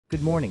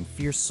Good morning,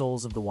 fierce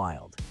souls of the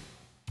wild.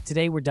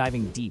 Today we're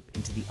diving deep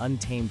into the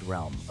untamed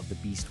realm of the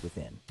beast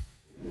within.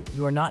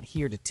 You are not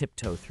here to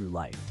tiptoe through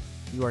life.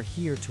 You are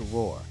here to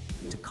roar,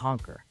 to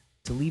conquer,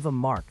 to leave a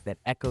mark that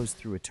echoes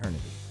through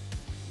eternity.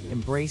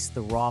 Embrace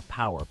the raw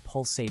power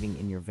pulsating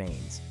in your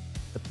veins,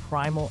 the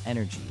primal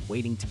energy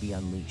waiting to be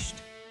unleashed.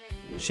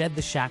 Shed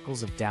the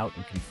shackles of doubt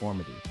and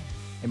conformity.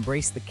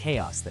 Embrace the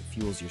chaos that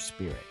fuels your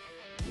spirit.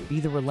 Be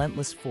the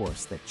relentless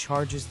force that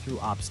charges through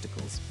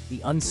obstacles,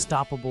 the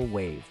unstoppable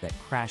wave that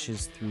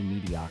crashes through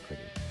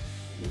mediocrity.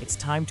 It's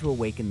time to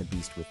awaken the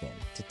beast within,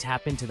 to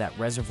tap into that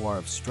reservoir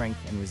of strength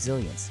and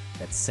resilience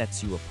that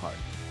sets you apart.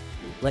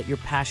 Let your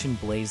passion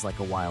blaze like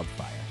a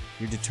wildfire,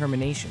 your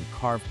determination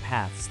carve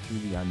paths through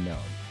the unknown.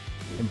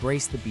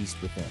 Embrace the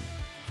beast within,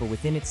 for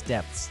within its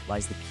depths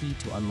lies the key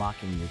to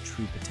unlocking your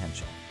true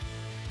potential.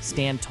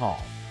 Stand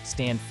tall,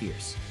 stand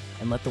fierce,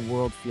 and let the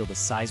world feel the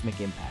seismic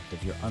impact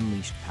of your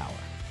unleashed power.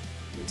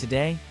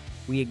 Today,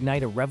 we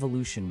ignite a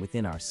revolution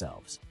within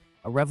ourselves,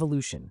 a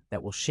revolution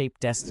that will shape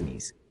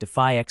destinies,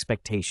 defy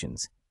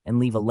expectations, and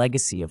leave a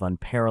legacy of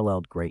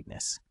unparalleled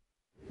greatness.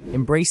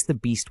 Embrace the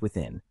beast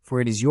within,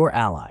 for it is your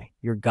ally,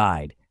 your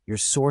guide, your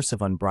source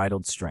of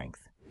unbridled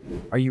strength.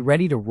 Are you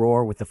ready to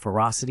roar with the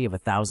ferocity of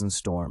 1,000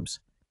 storms?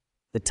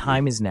 The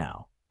time is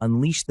now.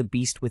 Unleash the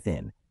beast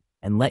within,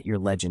 and let your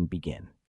legend begin.